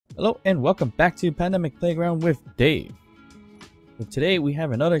Hello and welcome back to Pandemic Playground with Dave. So today we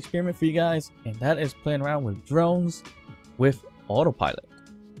have another experiment for you guys, and that is playing around with drones with Autopilot.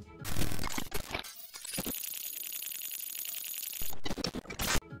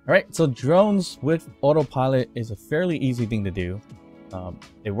 Alright, so drones with Autopilot is a fairly easy thing to do.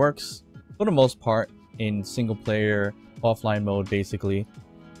 It works for the most part in single player offline mode basically,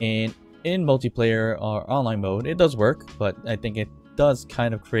 and in multiplayer or online mode it does work, but I think it does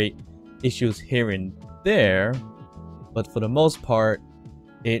kind of create issues here and there, but for the most part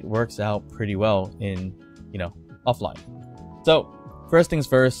it works out pretty well in, offline. So first things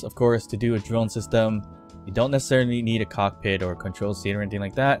first, of course, to do a drone system you don't necessarily need a cockpit or a control seat or anything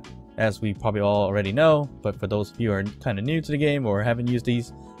like that, as we probably all already know, but for those of you who are kind of new to the game or haven't used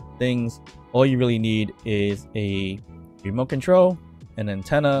these things, all you really need is a remote control, an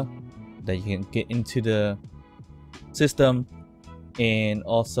antenna that you can get into the system, and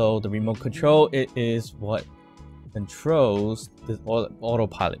also the remote control. It is what controls this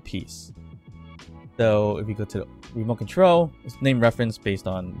autopilot piece. So if you go to the remote control, it's name reference based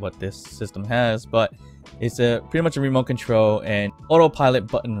on what this system has, but it's pretty much a remote control and autopilot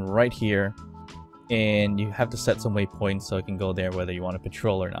button right here, and you have to set some waypoints so it can go there whether you want to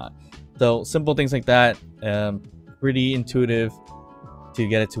patrol or not. So simple things like that, pretty intuitive to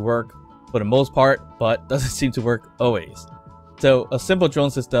get it to work for the most part, but doesn't seem to work always. So a simple drone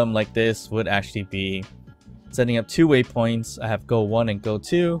system like this would actually be setting up two waypoints. I have go 1 and go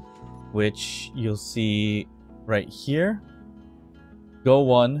 2, which you'll see right here. Go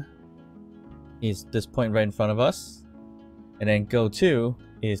 1 is this point right in front of us, and then go 2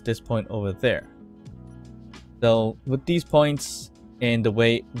 is this point over there. So with these points and the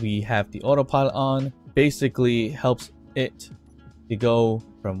way we have the autopilot on, basically helps it to go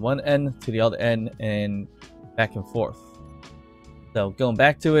from one end to the other end and back and forth. So going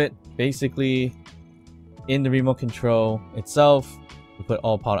back to it, basically in the remote control itself, we put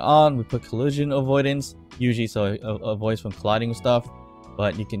autopilot on, we put collision avoidance, usually so it avoids from colliding with stuff,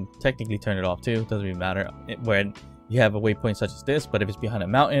 but you can technically turn it off too, doesn't really matter when you have a waypoint such as this. But if it's behind a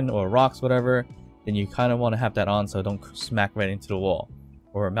mountain or rocks, whatever, then you kind of want to have that on so don't smack right into the wall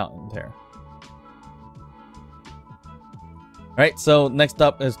or a mountain there. Alright, so next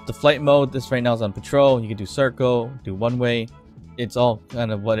up is the flight mode. This right now is on patrol. You can do circle, do one way. It's all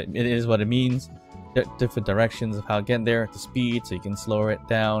kind of what it is, what it means. Different directions of how to get there, the speed, so you can slow it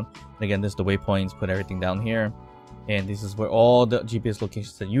down. And again, this is the waypoints, put everything down here. And this is where all the GPS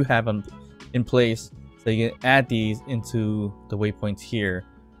locations that you have in place, so you can add these into the waypoints here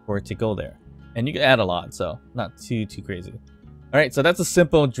for it to go there. And you can add a lot, so not too crazy. Alright, so that's a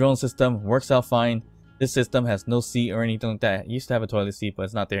simple drone system, works out fine. This system has no seat or anything like that. It used to have a toilet seat, but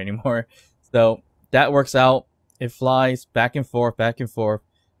it's not there anymore. So that works out. It flies back and forth,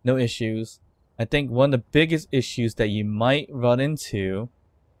 no issues. I think one of the biggest issues that you might run into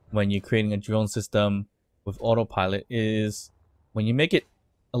when you're creating a drone system with autopilot is when you make it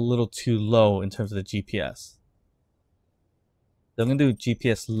a little too low in terms of the GPS. So I'm going to do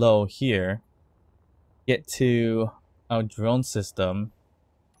GPS low here. Get to our drone system,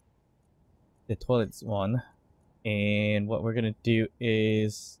 the toilets one, and what we're going to do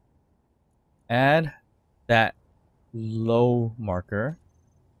is add that low marker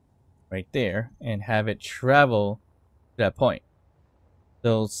right there and have it travel to that point.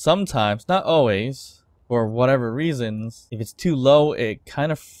 So sometimes, not always, for whatever reasons, if it's too low, it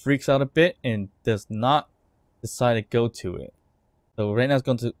kind of freaks out a bit and does not decide to go to it. So right now it's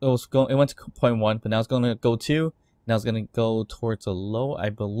going to, it went to point 1, but now it's going to go 2. Now it's going to go towards a low, I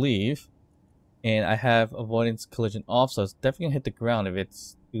believe. And I have avoidance collision off, so it's definitely going to hit the ground if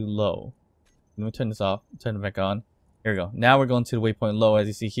it's too low. Let me turn this off, turn it back on. Here we go. Now we're going to the waypoint low, as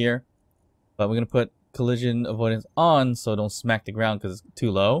you see here. But we're going to put collision avoidance on so don't smack the ground because it's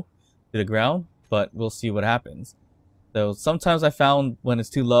too low to the ground. But we'll see what happens. So sometimes I found when it's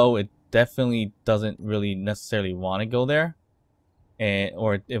too low, it definitely doesn't really necessarily want to go there.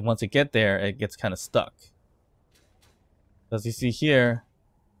 Or once it gets there, it gets kind of stuck. As you see here,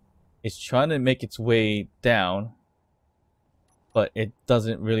 it's trying to make its way down, but it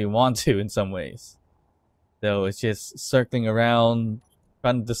doesn't really want to in some ways. So it's just circling around,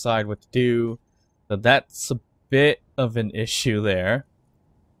 trying to decide what to do. So that's a bit of an issue there.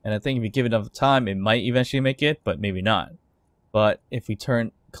 And I think if you give it enough time, it might eventually make it, but maybe not. But if we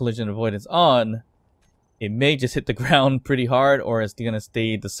turn collision avoidance on, it may just hit the ground pretty hard, or it's going to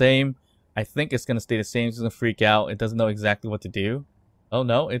stay the same. I think it's going to stay the same. It's going to freak out. It doesn't know exactly what to do. Oh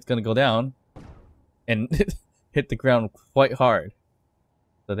no, it's going to go down and hit the ground quite hard.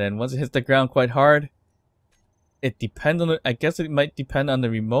 So then once it hits the ground quite hard, it depends on the, I guess it might depend on the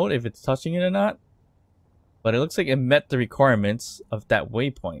remote if it's touching it or not. But it looks like it met the requirements of that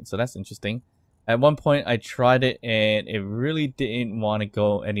waypoint, so that's interesting. At one point I tried it and it really didn't want to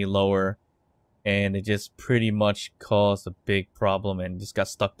go any lower, and it just pretty much caused a big problem and just got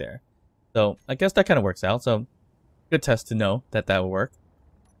stuck there. So I guess that kind of works out. So good test to know that that will work,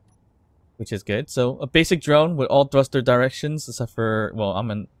 which is good. So a basic drone with all thruster directions except for, well, I'm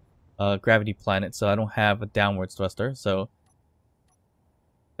in a gravity planet, so I don't have a downwards thruster, so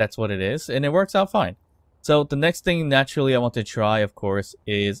that's what it is, and it works out fine. So the next thing naturally I want to try, of course,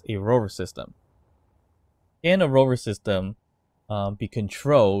 is a rover system. Can a rover system be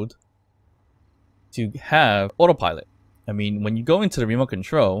controlled to have autopilot? I mean, when you go into the remote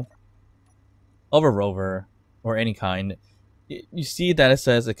control of a rover or any kind, you see that it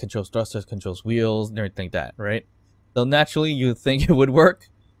says it controls thrusters, controls wheels, and everything like that, right? So naturally you think it would work,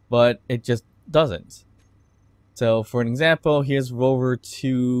 but it just doesn't. So for an example, here's rover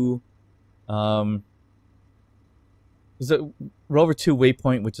 2. There's a rover 2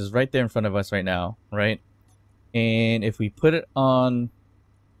 waypoint, which is right there in front of us right now, right? And if we put it on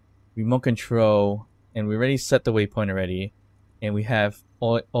remote control, and we already set the waypoint already, and we have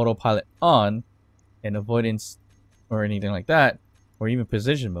autopilot on, and avoidance or anything like that, or even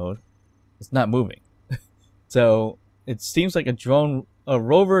precision mode, it's not moving. So it seems like a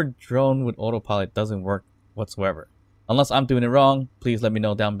rover drone with autopilot doesn't work whatsoever. Unless I'm doing it wrong, please let me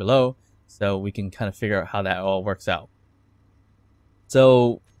know down below so we can kind of figure out how that all works out.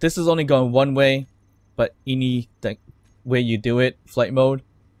 So this is only going one way, but any way you do it, flight mode,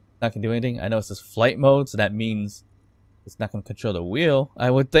 not gonna do anything. I know it says flight mode, so that means it's not gonna control the wheel,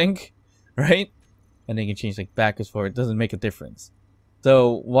 I would think, right? And then you can change like backwards, forward. It doesn't make a difference.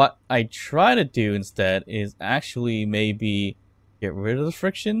 So what I try to do instead is actually maybe get rid of the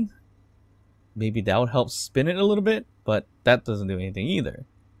friction. Maybe that would help spin it a little bit, but that doesn't do anything either.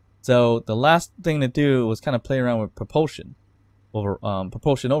 So the last thing to do was kind of play around with propulsion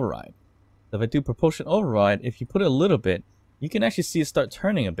override. So if I do propulsion override, if you put it a little bit, you can actually see it start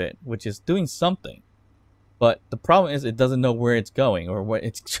turning a bit, which is doing something. But the problem is it doesn't know where it's going or what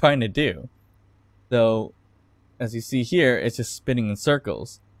it's trying to do. So as you see here, it's just spinning in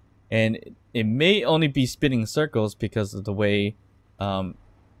circles. And it may only be spinning in circles because of the way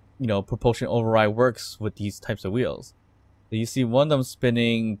propulsion override works with these types of wheels. So you see one of them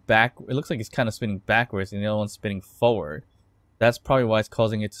spinning back, it looks like it's kind of spinning backwards, and the other one's spinning forward. That's probably why it's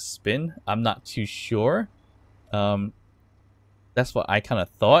causing it to spin. I'm not too sure. That's what I kind of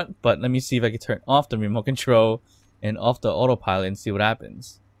thought, but let me see if I can turn off the remote control and off the autopilot and see what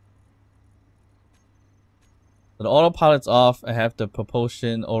happens. So the autopilot's off. I have the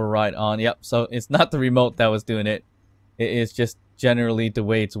propulsion override on. Yep, so it's not the remote that was doing it. It is just generally the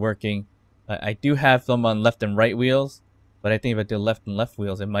way it's working. I do have them on left and right wheels, but I think if I do left and left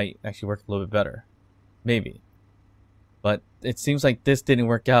wheels, it might actually work a little bit better. Maybe. But it seems like this didn't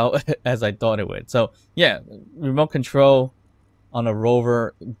work out as I thought it would. So yeah, remote control on a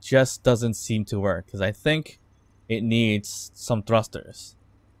rover just doesn't seem to work because I think it needs some thrusters.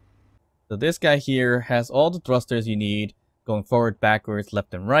 So this guy here has all the thrusters you need going forward, backwards,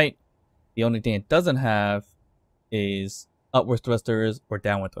 left and right. The only thing it doesn't have is upward thrusters or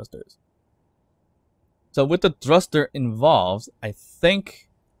downward thrusters. So with the thruster involved, I think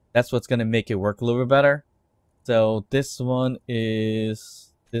that's what's going to make it work a little bit better. So this one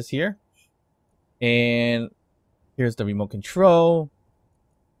is this here. And here's the remote control.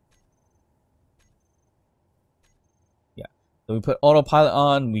 Yeah. So we put autopilot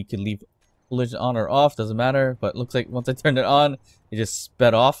on. We can leave collision on or off. Doesn't matter. But it looks like once I turned it on, it just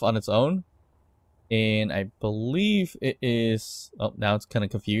sped off on its own. And I believe it is... Oh, now it's kind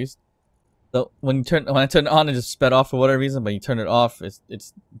of confused. So when I turn it on, it just sped off for whatever reason. But you turn it off, it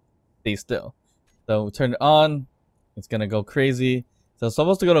stays still. So we turn it on, it's gonna go crazy. So it's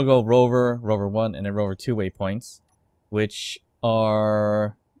supposed to go rover 1, and then rover 2 waypoints, which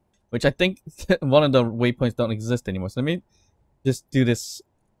I think one of the waypoints don't exist anymore. So let me just do this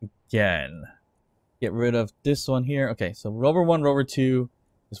again. Get rid of this one here. Okay, so rover 1, rover 2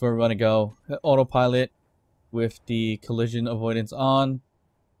 is where we want to go. Autopilot with the collision avoidance on,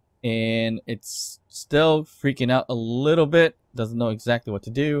 and it's still freaking out a little bit. Doesn't know exactly what to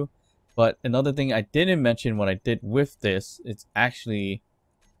do. But another thing I didn't mention what I did with this, it's actually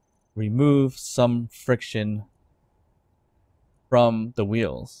remove some friction from the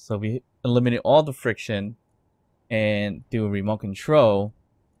wheels. So we eliminate all the friction and do a remote control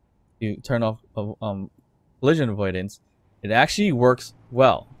to turn off collision avoidance. It actually works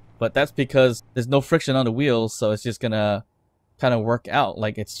well, but that's because there's no friction on the wheels, so it's just gonna kind of work out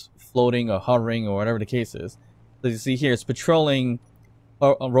like it's floating or hovering or whatever the case is. So you see here, it's patrolling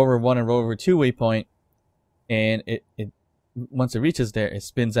rover 1 and rover 2 waypoint, and it once it reaches there, it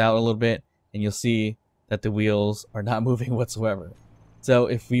spins out a little bit, and you'll see that the wheels are not moving whatsoever. So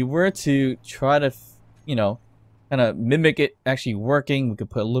if we were to try to, you know, kind of mimic it actually working, we could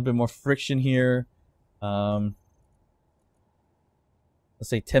put a little bit more friction here. Let's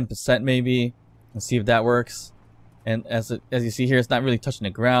say 10% maybe, and see if that works. And as you see here, it's not really touching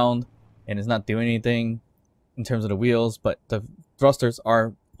the ground, and it's not doing anything in terms of the wheels, but the thrusters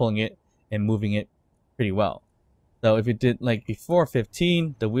are pulling it and moving it pretty well. So if you did like before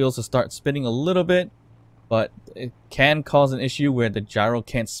 15, the wheels will start spinning a little bit, but it can cause an issue where the gyro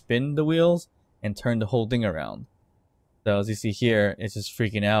can't spin the wheels and turn the whole thing around. So as you see here, it's just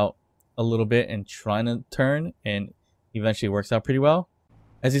freaking out a little bit and trying to turn, and eventually works out pretty well.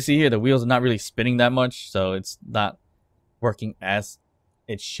 As you see here, the wheels are not really spinning that much, so it's not working as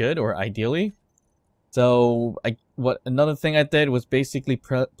it should or ideally. So another thing I did was basically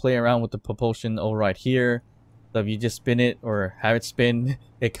play around with the propulsion override here. So if you just spin it or have it spin,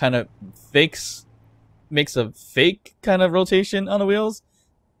 it kind of makes a fake kind of rotation on the wheels.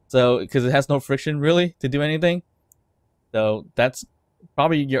 So because it has no friction really to do anything. So that's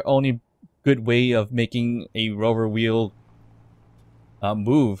probably your only good way of making a rover wheel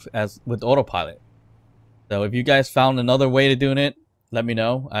move as with autopilot. So if you guys found another way to doing it, let me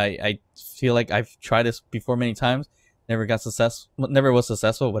know. I feel like I've tried this before many times, never was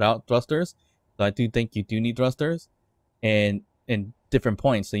successful without thrusters. So I do think you do need thrusters, and in different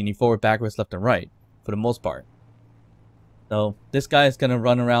points. So you need forward, backwards, left, and right for the most part. So this guy is gonna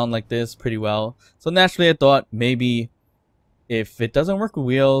run around like this pretty well. So naturally, I thought maybe if it doesn't work with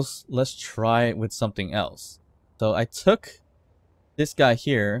wheels, let's try it with something else. So I took this guy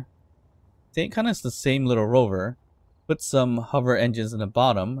here, kind of the same little rover, put some hover engines in the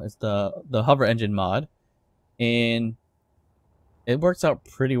bottom. It's the hover engine mod, and it works out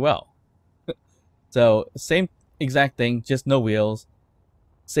pretty well. So same exact thing, just no wheels,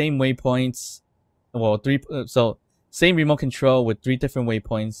 same waypoints. Well, so same remote control with 3 different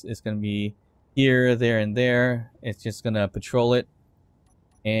waypoints. It's gonna be here, there, and there. It's just gonna patrol it,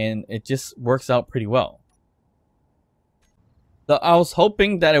 and it just works out pretty well. So I was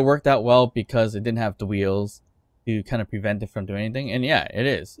hoping that it worked out well because it didn't have the wheels to kind of prevent it from doing anything. And yeah, it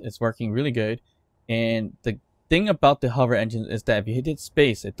is. It's working really good. And the thing about the hover engine is that if you hit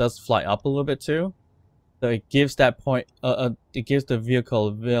space, it does fly up a little bit too. So it gives that point, it gives the vehicle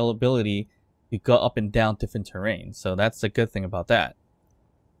availability to go up and down different terrains. So that's the good thing about that.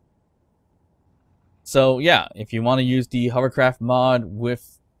 So yeah, if you want to use the hovercraft mod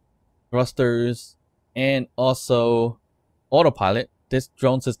with thrusters and also autopilot, this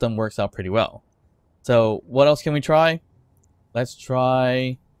drone system works out pretty well. So what else can we try? Let's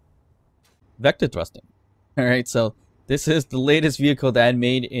try vector thrusting. All right, so this is the latest vehicle that I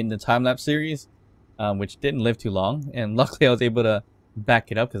made in the time-lapse series, which didn't live too long, and luckily I was able to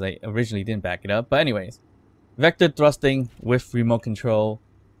back it up because I originally didn't back it up. But anyways, vector thrusting with remote control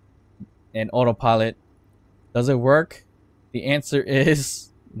and autopilot. Does it work? The answer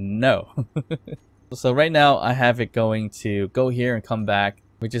is no. So right now I have it going to go here and come back,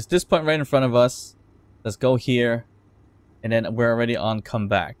 which is this point right in front of us. Let's go here, and then we're already on come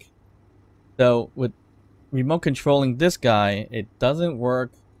back. So with remote controlling this guy, it doesn't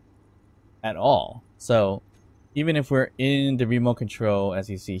work at all. So even if we're in the remote control, as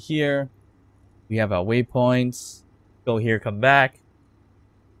you see here, we have our waypoints. Go here, come back.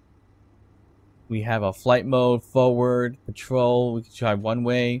 We have a flight mode, forward, patrol. We can try one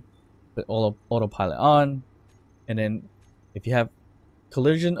way, put autopilot on. And then if you have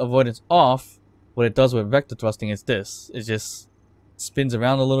collision avoidance off, what it does with vector thrusting is this. It just spins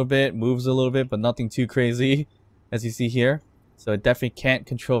around a little bit, moves a little bit, but nothing too crazy, as you see here. So it definitely can't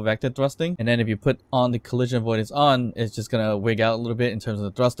control vector thrusting. And then if you put on the collision avoidance on, it's just going to wig out a little bit in terms of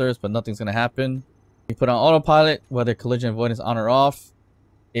the thrusters, but nothing's going to happen. You put on autopilot, whether collision avoidance on or off,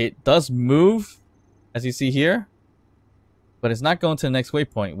 it does move, as you see here, but it's not going to the next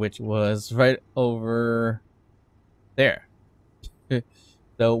waypoint, which was right over there.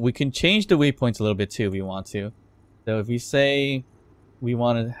 So we can change the waypoints a little bit too if we want to. So if we say we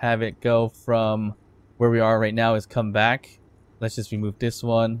want to have it go from where we are right now is come back, let's just remove this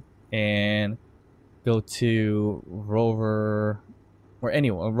one and go to rover or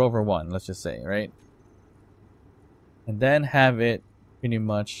anyone, rover 1, let's just say, right? And then have it pretty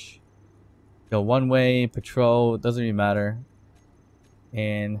much go one way, patrol, doesn't really matter.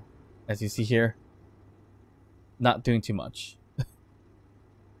 And as you see here, not doing too much.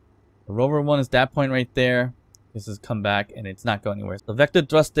 The rover 1 is that point right there. This is come back and it's not going anywhere. So vector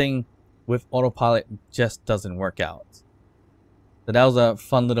thrusting with Autopilot just doesn't work out. So that was a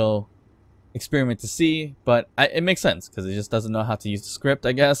fun little experiment to see, but it makes sense because it just doesn't know how to use the script,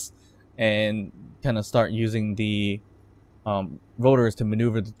 I guess, and kind of start using the rotors to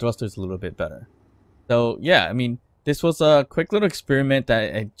maneuver the thrusters a little bit better. So yeah, I mean, this was a quick little experiment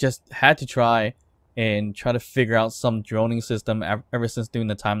that I just had to try and try to figure out some droning system ever since doing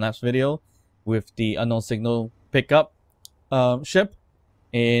the time-lapse video with the unknown signal pickup ship.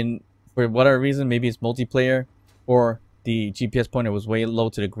 And for whatever reason, maybe it's multiplayer or the GPS pointer was way low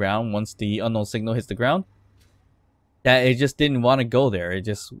to the ground once the unknown signal hits the ground, that it just didn't want to go there. It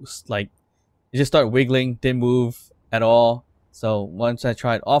just started wiggling, didn't move at all. So once I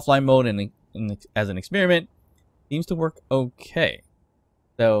tried offline mode and as an experiment, it seems to work okay.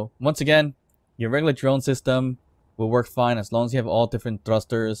 So once again, your regular drone system will work fine as long as you have all different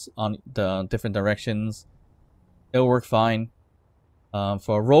thrusters on the different directions. It'll work fine.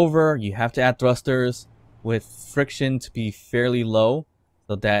 For a rover, you have to add thrusters with friction to be fairly low,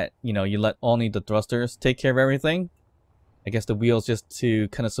 so that you let only the thrusters take care of everything. I guess the wheels just to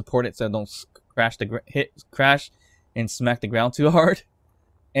kind of support it so it don't crash and smack the ground too hard.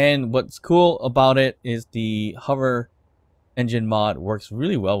 And what's cool about it is the hover engine mod works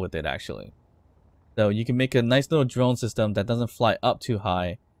really well with it actually. So you can make a nice little drone system that doesn't fly up too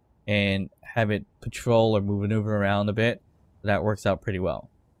high and have it patrol or maneuver around a bit. That works out pretty well.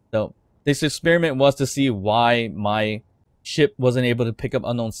 So this experiment was to see why my ship wasn't able to pick up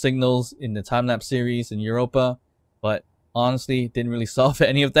unknown signals in the time-lapse series in Europa, but honestly didn't really solve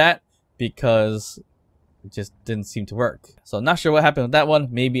any of that because it just didn't seem to work. So not sure what happened with that one.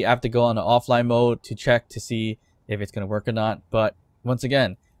 Maybe I have to go on an offline mode to check to see if it's going to work or not. But once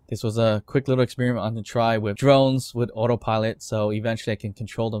again, this was a quick little experiment on to try with drones with Autopilot, so eventually I can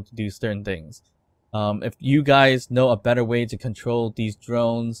control them to do certain things. If you guys know a better way to control these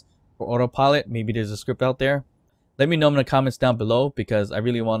drones for Autopilot, maybe there's a script out there, let me know in the comments down below, because I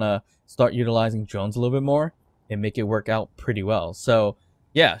really want to start utilizing drones a little bit more and make it work out pretty well. So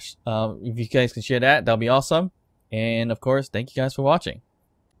yeah, if you guys can share that, that'll be awesome. And of course, thank you guys for watching.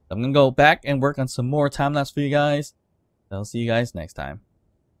 I'm gonna go back and work on some more time lapse for you guys. I'll see you guys next time.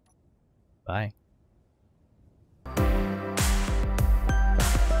 Bye.